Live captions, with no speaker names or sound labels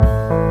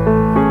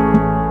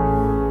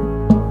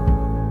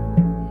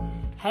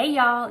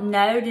y'all.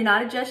 No, do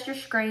not adjust your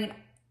screen.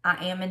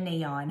 I am in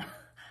neon.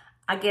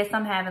 I guess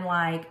I'm having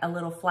like a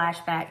little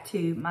flashback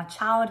to my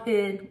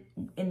childhood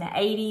in the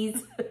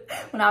 80s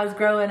when I was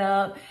growing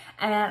up.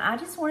 And I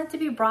just want it to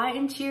be bright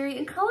and cheery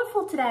and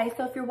colorful today.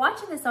 So if you're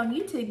watching this on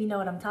YouTube, you know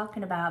what I'm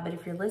talking about. But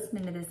if you're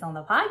listening to this on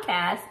the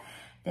podcast,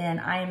 then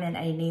I am in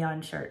a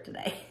neon shirt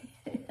today.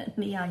 A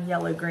neon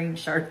yellow green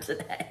shirt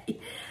today.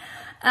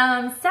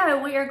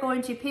 So we are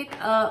going to pick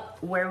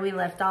up where we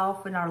left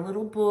off in our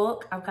little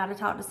book, I've Got to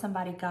Talk to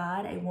Somebody,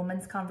 God, A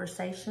Woman's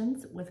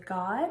Conversations with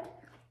God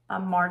by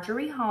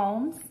Marjorie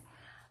Holmes.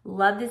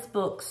 Love this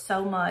book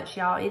so much,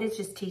 y'all. It is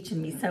just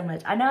teaching me so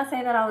much. I know I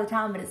say that all the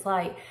time, but it's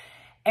like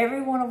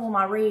every one of them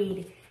I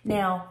read.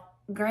 Now,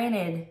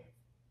 granted,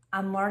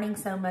 I'm learning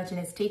so much and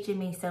it's teaching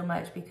me so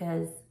much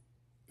because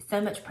so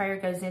much prayer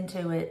goes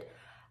into it.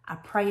 I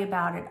pray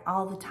about it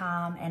all the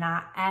time and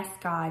I ask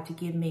God to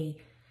give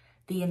me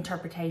the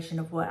interpretation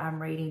of what I'm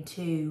reading,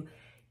 to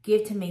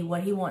give to me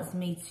what he wants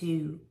me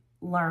to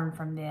learn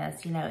from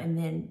this, you know, and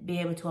then be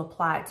able to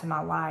apply it to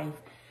my life.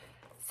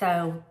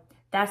 So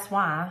that's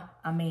why,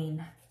 I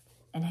mean,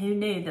 and who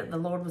knew that the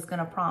Lord was going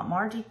to prompt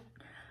Margie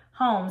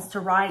Holmes to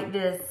write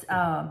this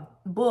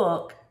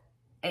book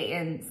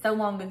and so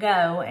long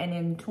ago, and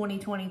in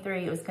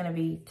 2023 it was going to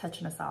be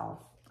touching us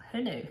all.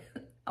 Who knew?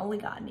 Only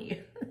God knew.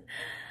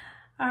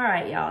 All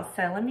right, y'all.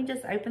 So let me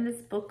just open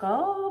this book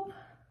up.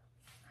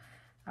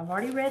 I've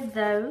already read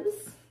those.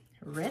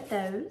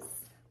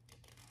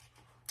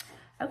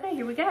 Okay,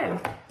 here we go.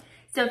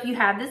 So if you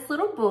have this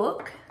little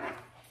book,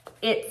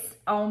 it's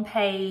on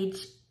page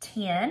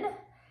 10.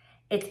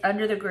 It's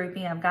under the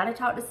grouping, I've Got to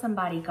Talk to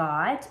Somebody,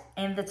 God.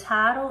 And the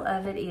title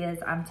of it is,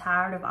 I'm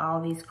Tired of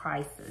All These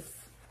Crises.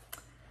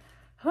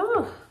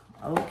 Whew.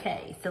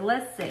 Okay, so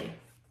let's see.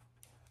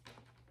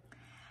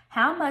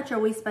 How much are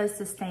we supposed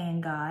to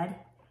stand, God?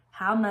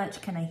 How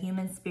much can a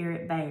human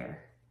spirit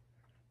bear?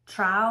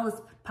 Trial is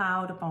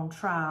piled upon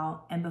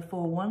trial, and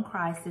before one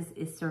crisis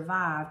is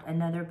survived,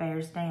 another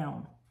bears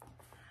down.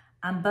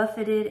 I'm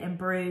buffeted and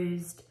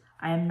bruised.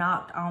 I am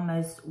knocked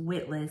almost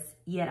witless,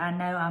 yet I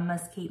know I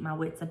must keep my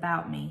wits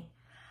about me.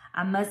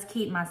 I must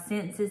keep my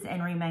senses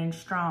and remain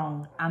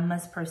strong. I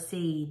must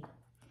proceed.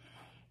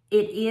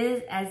 It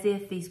is as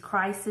if these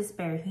crises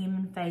bear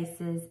human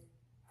faces,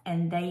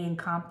 and they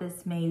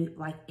encompass me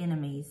like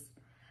enemies,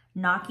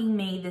 knocking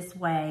me this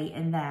way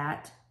and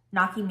that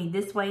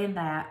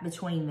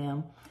between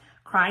them,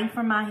 crying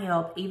for my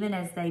help even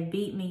as they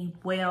beat me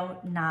well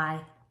nigh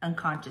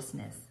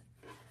unconsciousness.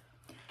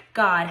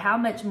 God, how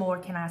much more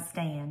can I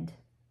stand?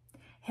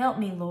 Help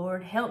me,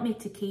 Lord. Help me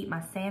to keep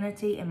my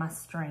sanity and my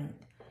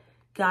strength.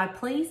 God,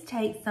 please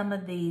take some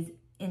of these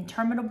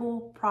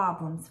interminable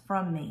problems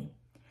from me.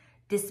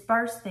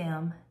 Disperse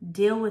them,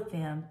 deal with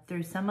them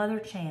through some other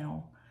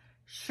channel.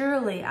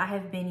 Surely I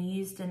have been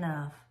used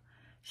enough.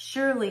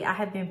 Surely I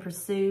have been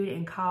pursued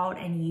and called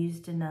and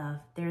used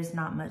enough. There is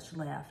not much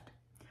left.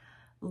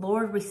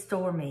 Lord,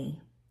 restore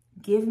me.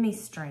 Give me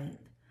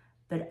strength.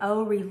 But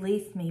oh,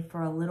 release me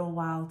for a little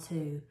while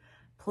too.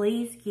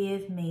 Please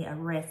give me a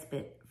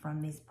respite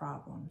from these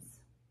problems.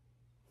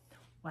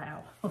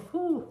 Wow.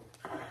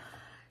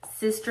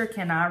 Sister,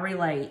 can I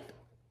relate?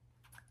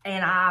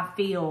 And I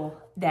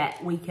feel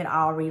that we could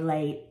all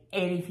relate.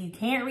 And if you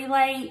can't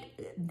relate,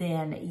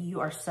 then you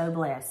are so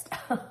blessed.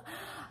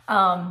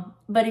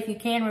 But if you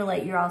can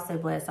relate, you're also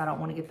blessed. I don't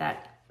want to get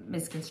that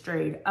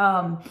misconstrued.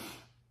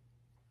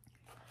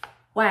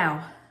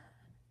 Wow.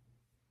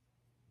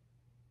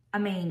 I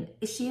mean,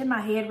 is she in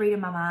my head reading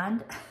my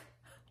mind?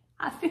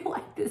 I feel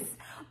like this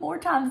more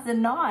times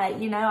than not.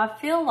 You know, it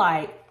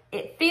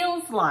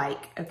feels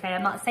like, okay,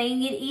 I'm not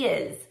saying it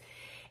is.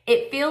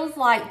 It feels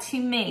like to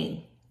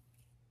me,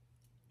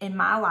 in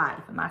my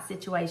life, in my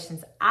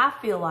situations, I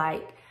feel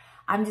like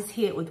I'm just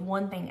hit with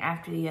one thing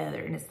after the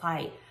other. And it's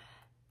like,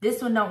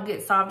 this one don't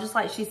get solved. Just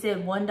like she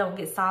said, one don't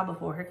get solved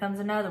before. Here comes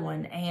another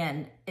one.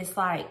 And it's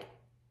like,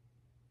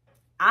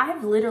 I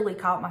have literally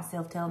caught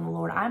myself telling the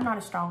Lord, I'm not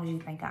as strong as you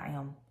think I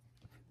am.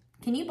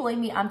 Can you believe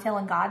me? I'm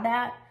telling God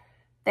that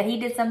he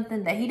did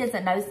something, that he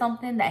doesn't know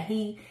something, that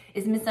he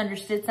is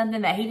misunderstood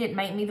something, that he didn't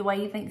make me the way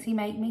he thinks he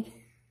made me.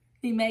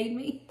 He made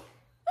me.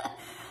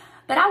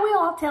 But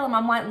I'll tell him,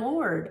 I'm like,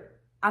 Lord,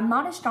 I'm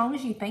not as strong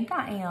as you think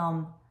I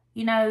am.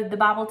 You know, the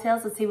Bible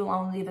tells us he will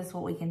only give us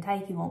what we can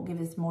take. He won't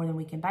give us more than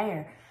we can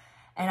bear.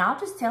 And I'll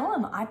just tell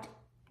him,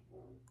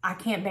 I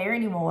can't bear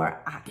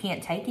anymore. I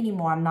can't take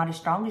anymore. I'm not as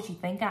strong as you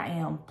think I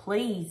am.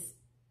 Please,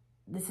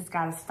 this has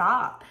got to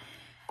stop.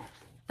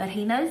 But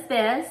he knows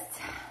best,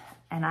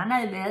 and I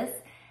know this.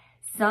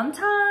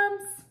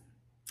 Sometimes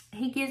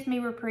he gives me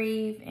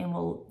reprieve and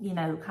will, you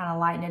know, kind of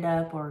lighten it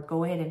up or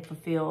go ahead and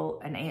fulfill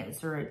an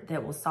answer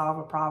that will solve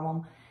a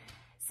problem.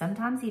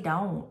 Sometimes he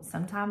don't.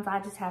 Sometimes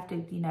I just have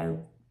to, you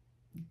know,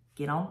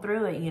 get on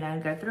through it, you know,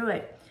 go through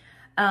it.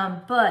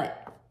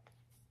 But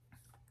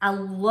I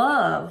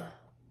love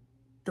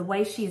the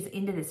way she is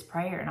into this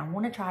prayer. And I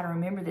want to try to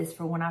remember this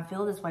for when I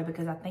feel this way,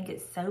 because I think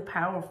it's so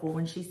powerful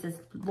when she says,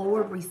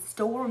 Lord,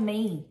 restore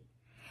me.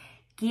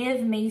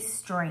 Give me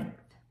strength.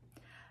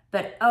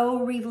 But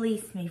oh,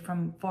 release me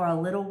for a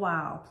little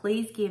while.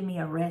 Please give me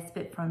a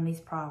respite from these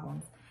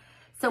problems.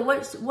 So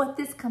what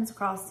this comes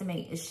across to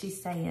me is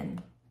she's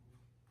saying,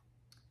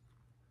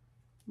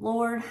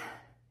 Lord,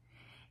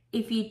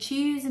 if you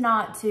choose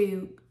not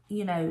to,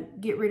 you know,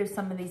 get rid of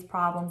some of these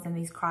problems and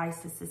these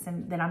crises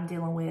that I'm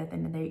dealing with,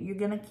 and that you're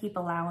going to keep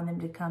allowing them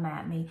to come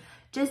at me,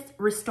 just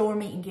restore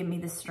me and give me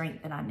the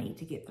strength that I need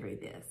to get through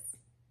this.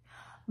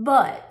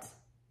 But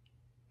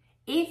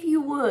if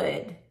you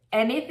would,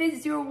 and if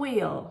it's your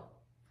will,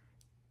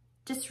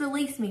 just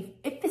release me.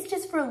 If it's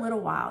just for a little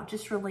while,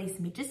 just release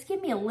me. Just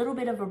give me a little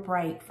bit of a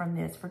break from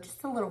this for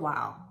just a little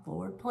while,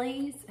 Lord,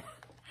 please.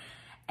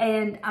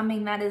 And I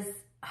mean, that is,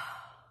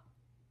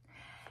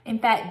 in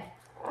fact,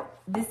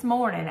 this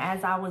morning,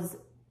 as I was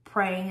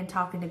praying and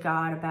talking to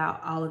God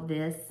about all of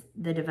this,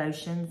 the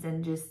devotions,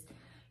 and just,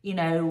 you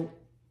know,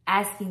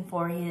 asking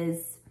for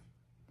his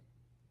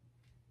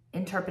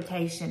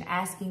interpretation,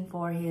 asking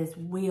for his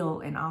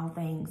will in all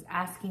things,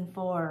 asking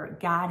for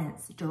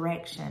guidance,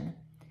 direction.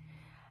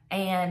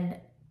 And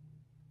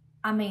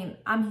I mean,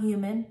 I'm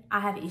human. I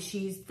have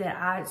issues that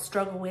I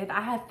struggle with.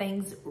 I have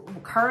things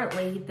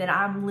currently that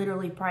I'm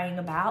literally praying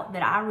about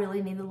that I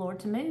really need the Lord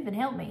to move and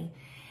help me.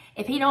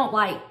 If he don't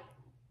like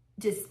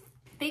just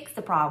fix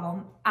the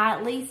problem, I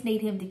at least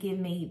need him to give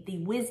me the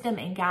wisdom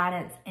and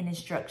guidance and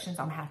instructions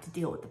on how to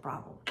deal with the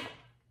problem.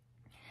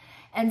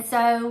 And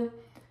so,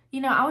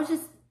 you know, I was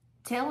just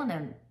telling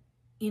him,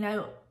 you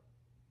know,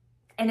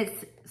 and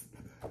it's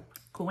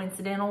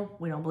coincidental.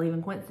 We don't believe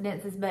in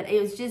coincidences, but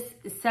it was just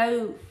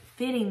so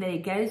fitting that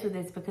it goes with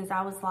this, because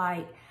I was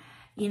like,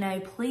 you know,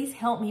 please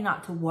help me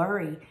not to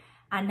worry.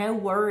 I know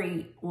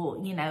worry,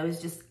 well, you know,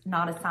 is just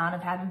not a sign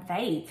of having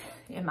faith,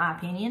 in my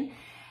opinion.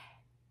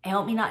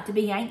 Help me not to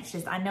be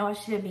anxious. I know I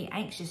shouldn't be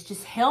anxious.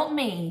 Just help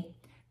me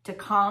to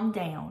calm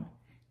down,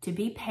 to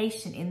be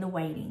patient in the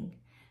waiting,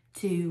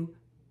 to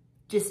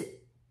just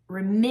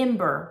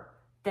remember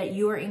that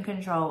you are in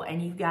control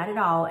and you've got it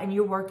all and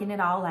you're working it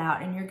all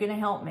out and you're going to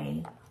help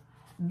me.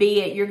 Be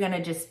it you're going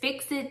to just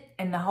fix it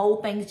and the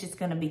whole thing's just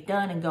going to be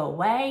done and go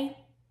away,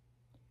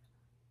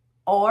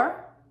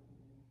 or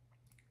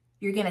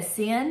you're going to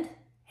send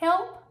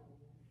help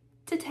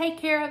to take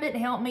care of it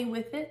and help me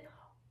with it,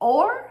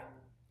 or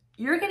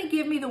you're going to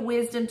give me the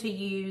wisdom to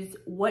use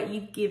what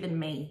you've given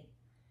me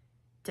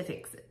to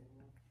fix it.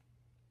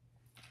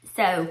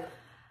 So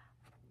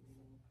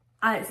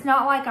it's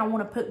not like I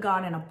want to put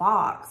God in a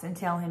box and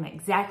tell him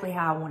exactly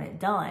how I want it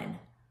done.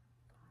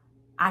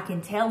 I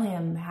can tell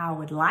him how I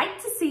would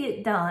like to see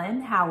it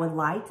done, how I would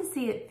like to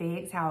see it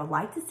fixed, how I would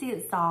like to see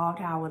it solved,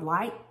 how I would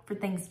like for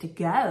things to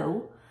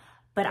go.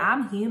 But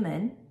I'm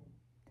human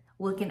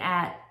looking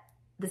at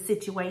the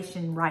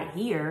situation right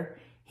here.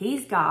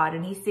 He's God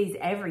and he sees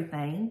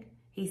everything.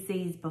 He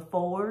sees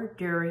before,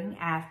 during,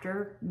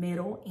 after,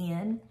 middle,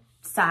 end,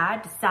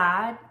 side to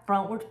side,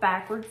 frontwards,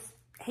 backwards.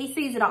 He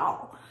sees it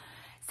all.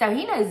 So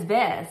he knows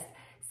best.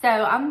 So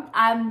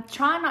I'm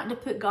trying not to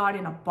put God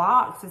in a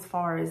box as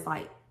far as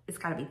like, it's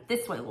got to be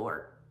this way,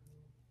 Lord.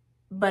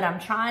 But I'm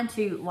trying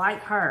to,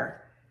 like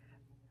her,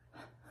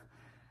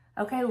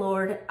 okay,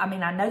 Lord, I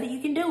mean, I know that you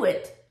can do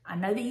it. I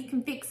know that you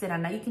can fix it. I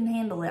know you can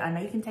handle it. I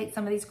know you can take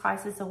some of these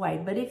crises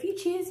away. But if you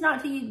choose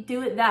not to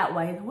do it that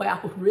way, the way I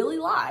would really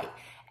like,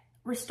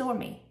 restore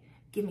me.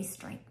 Give me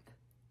strength.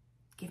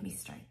 Give me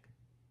strength.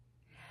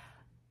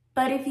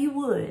 But if you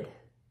would,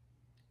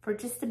 for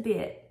just a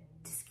bit,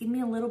 just give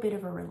me a little bit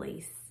of a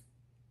release.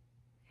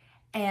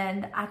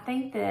 And I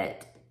think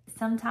that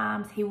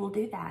sometimes he will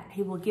do that.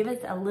 He will give us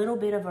a little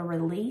bit of a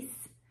release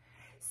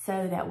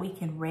so that we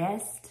can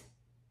rest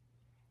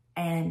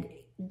and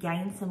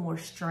gain some more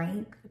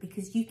strength,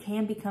 because you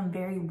can become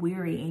very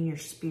weary in your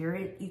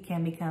spirit. You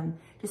can become,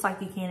 just like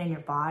you can in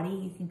your body,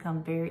 you can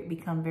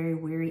become very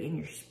weary in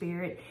your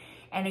spirit.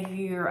 And if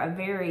you're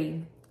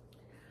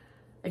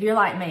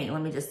like me,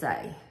 let me just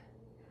say,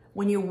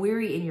 when you're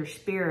weary in your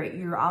spirit,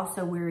 you're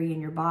also weary in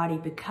your body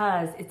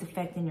because it's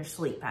affecting your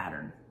sleep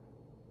pattern.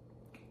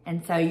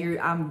 And so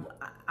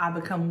I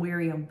become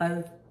weary on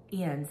both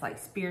ends, like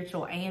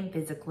spiritual and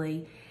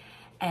physically.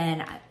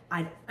 And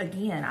I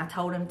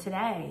told him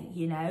today,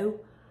 you know,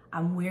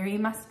 I'm weary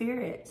in my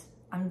spirit.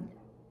 I'm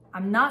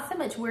not so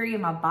much weary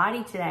in my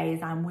body today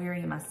as I'm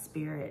weary in my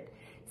spirit.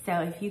 So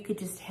if you could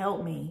just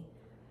help me,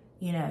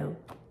 you know,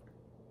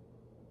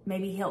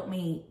 maybe help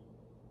me,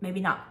 maybe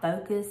not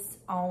focus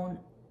on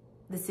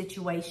the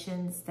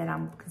situations that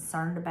I'm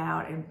concerned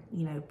about and,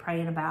 you know,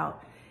 praying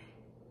about,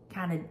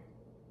 kind of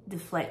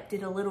deflect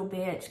it a little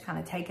bit, kind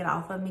of take it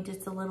off of me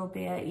just a little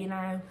bit, you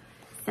know.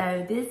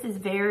 So this is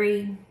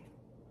very,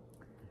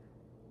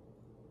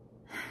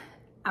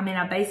 I mean,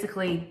 I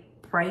basically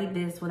prayed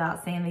this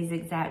without saying these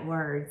exact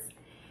words.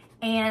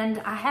 And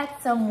I had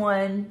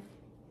someone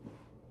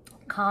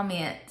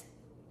comment,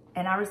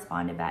 and I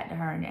responded back to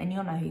her, and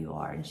you'll know who you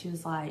are. And she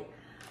was like,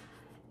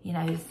 you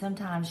know,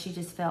 sometimes she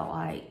just felt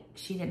like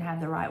she didn't have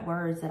the right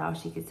words, that all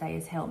she could say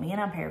is help me. And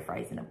I'm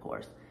paraphrasing, of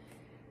course.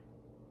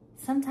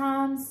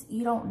 sometimes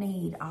you don't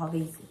need all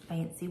these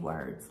fancy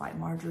words like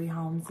Marjorie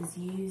Holmes has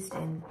used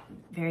and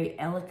very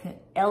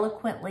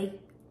eloquently,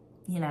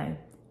 you know,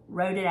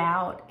 wrote it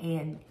out,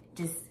 and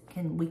just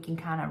we can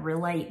kind of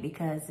relate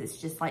because it's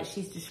just like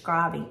she's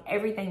describing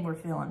everything we're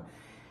feeling.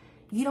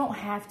 You don't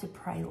have to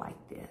pray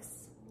like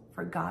this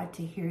for God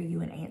to hear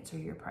you and answer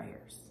your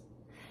prayers.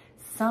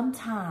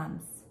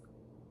 Sometimes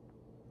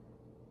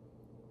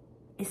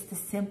it's the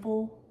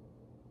simple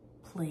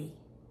plea,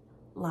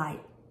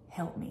 like,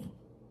 help me.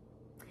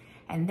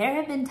 And there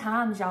have been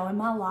times, y'all, in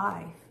my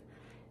life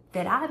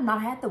that I have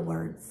not had the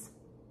words,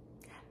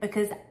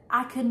 because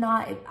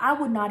I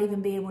would not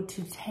even be able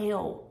to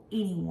tell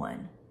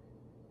anyone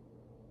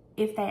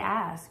if they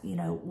asked, you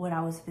know, what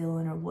I was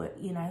feeling or what,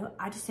 you know,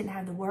 I just didn't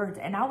have the words.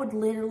 And I would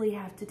literally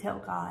have to tell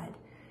God,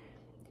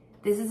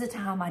 this is a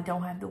time I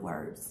don't have the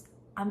words.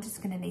 I'm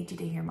just going to need you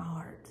to hear my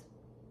heart.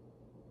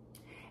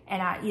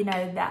 And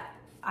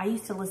I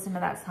used to listen to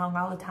that song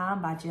all the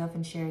time by Jeff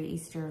and Sherry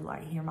Easter,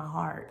 like, Hear My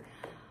Heart.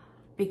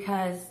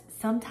 Because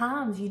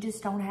sometimes you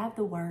just don't have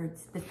the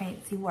words, the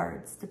fancy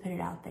words to put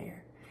it out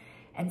there.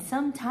 And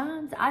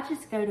sometimes I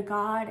just go to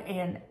God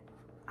and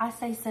I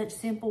say such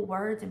simple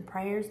words and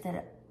prayers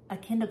that a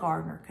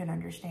kindergartner could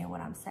understand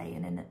what I'm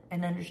saying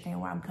and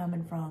understand where I'm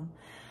coming from.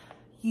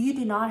 You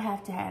do not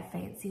have to have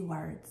fancy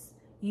words.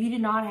 You do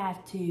not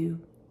have to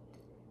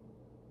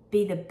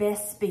be the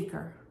best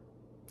speaker.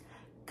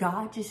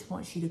 God just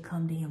wants you to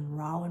come to him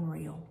raw and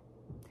real.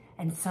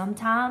 And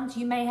sometimes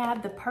you may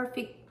have the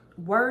perfect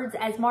words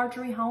as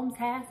Marjorie Holmes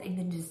has and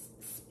can just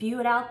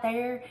spew it out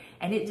there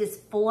and it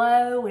just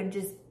flow and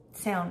just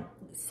sound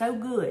so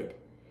good.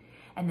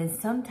 And then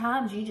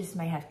sometimes you just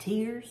may have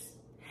tears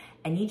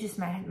and you just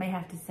may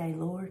have to say,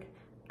 Lord,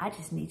 I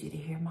just need you to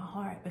hear my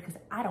heart, because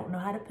I don't know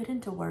how to put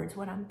into words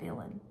what I'm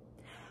feeling.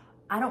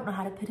 I don't know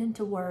how to put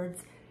into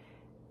words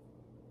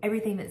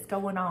everything that's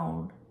going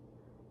on.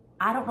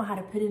 I don't know how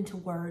to put into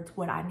words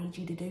what I need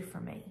you to do for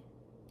me.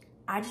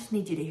 I just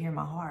need you to hear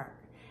my heart.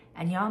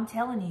 And y'all, I'm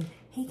telling you,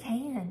 he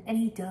can, and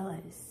he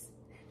does.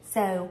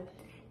 So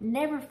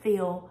never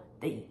feel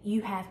that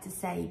you have to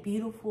say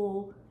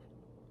beautiful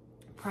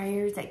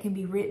prayers that can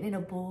be written in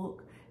a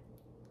book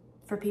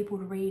for people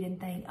to read and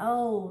think,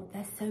 oh,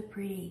 that's so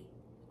pretty.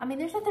 I mean,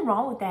 there's nothing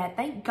wrong with that.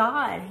 Thank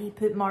God he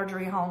put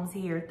Marjorie Holmes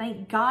here.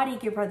 Thank God he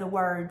gave her the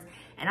words.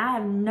 And I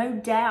have no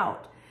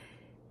doubt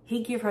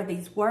he gave her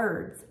these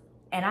words.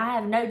 And I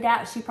have no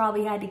doubt she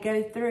probably had to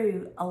go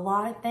through a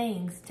lot of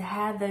things to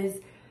have those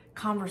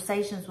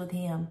conversations with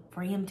him,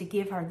 for him to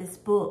give her this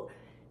book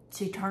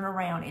to turn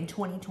around in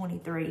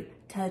 2023,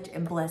 touch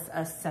and bless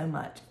us so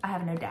much. I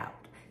have no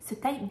doubt. So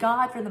thank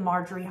God for the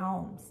Marjorie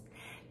Holmes.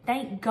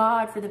 Thank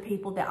God for the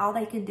people that all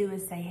they can do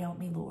is say, help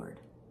me, Lord.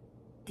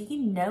 Do you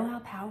know how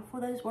powerful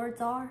those words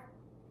are?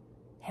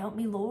 Help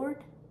me,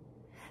 Lord.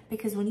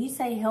 Because when you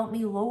say, help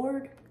me,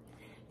 Lord,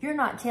 you're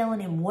not telling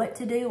him what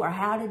to do or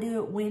how to do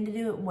it, when to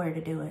do it, and where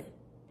to do it.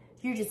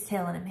 You're just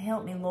telling him,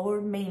 help me,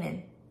 Lord,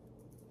 meaning,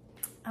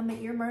 I'm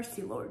at your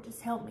mercy, Lord.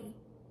 Just help me.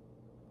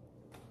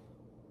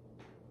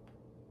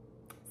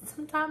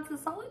 Sometimes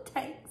that's all it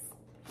takes.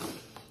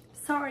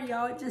 Sorry,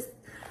 y'all.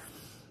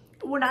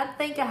 When I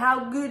think of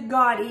how good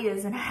God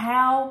is and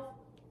how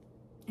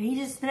he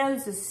just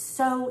knows us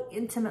so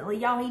intimately.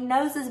 Y'all, he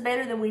knows us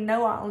better than we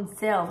know our own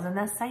selves. And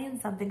that's saying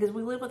something, because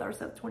we live with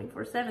ourselves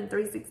 24/7,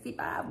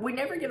 365. We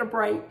never get a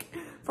break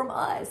from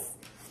us.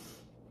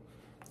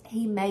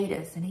 He made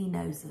us and he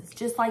knows us.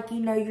 Just like you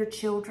know your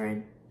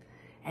children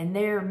and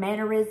their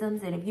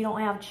mannerisms. And if you don't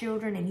have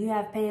children and you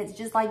have pets,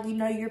 just like you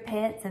know your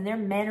pets and their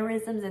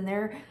mannerisms and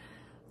their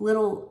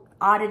little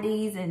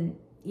oddities and,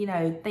 you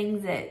know,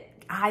 things that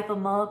hype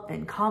them up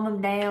and calm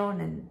them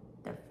down and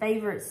their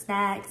favorite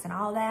snacks and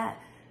all that.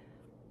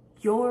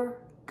 Your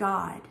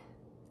God,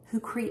 who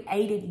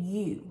created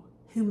you,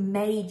 who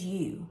made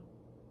you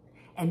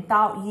and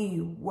thought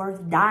you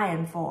worth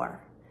dying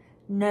for,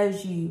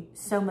 knows you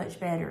so much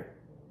better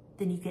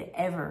than you could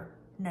ever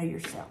know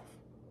yourself.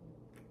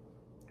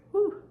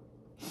 Whew.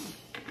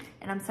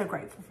 And I'm so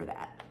grateful for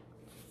that.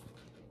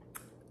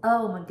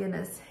 Oh my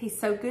goodness, he's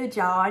so good,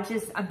 y'all.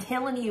 I'm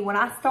telling you, when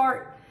I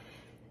start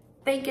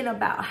thinking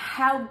about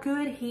how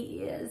good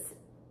he is,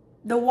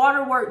 the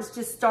waterworks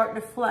just start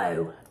to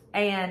flow.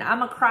 And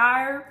I'm a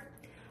crier.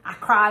 I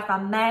cry if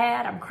I'm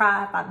mad. I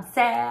cry if I'm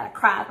sad. I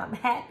cry if I'm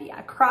happy.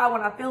 I cry when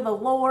I feel the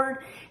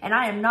Lord. And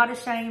I am not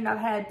ashamed. I've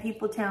had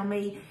people tell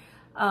me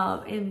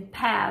in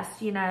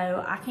past, you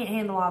know, I can't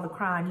handle all the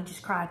crying. You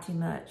just cry too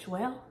much.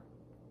 Well,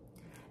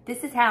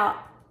 this is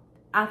how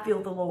I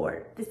feel the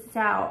Lord. This is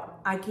how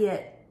I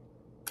get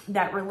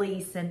that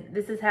release. And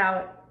this is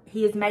how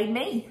he has made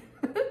me.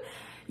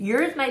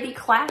 Yours may be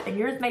clapping,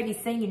 yours may be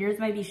singing, yours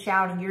may be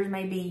shouting, yours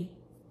may be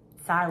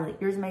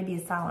silent, yours may be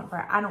a silent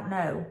prayer. I don't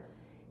know.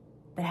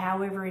 But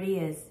however it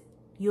is,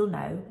 you'll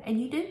know, and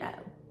you do know.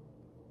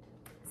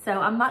 So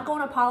I'm not going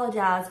to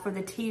apologize for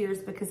the tears,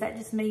 because that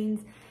just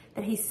means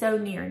that he's so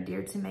near and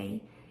dear to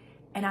me.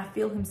 And I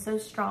feel him so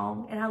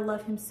strong, and I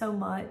love him so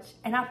much.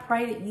 And I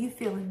pray that you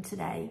feel him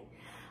today.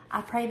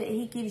 I pray that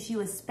he gives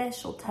you a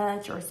special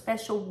touch or a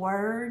special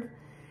word.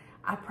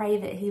 I pray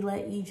that he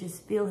let you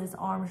just feel his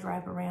arms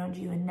wrap around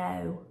you and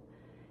know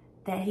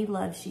that he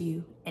loves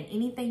you. And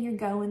anything you're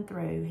going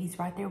through, he's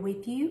right there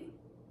with you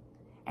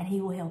and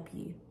he will help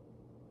you.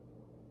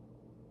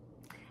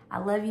 I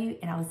love you,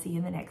 and I will see you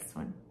in the next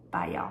one.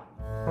 Bye,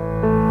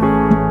 y'all.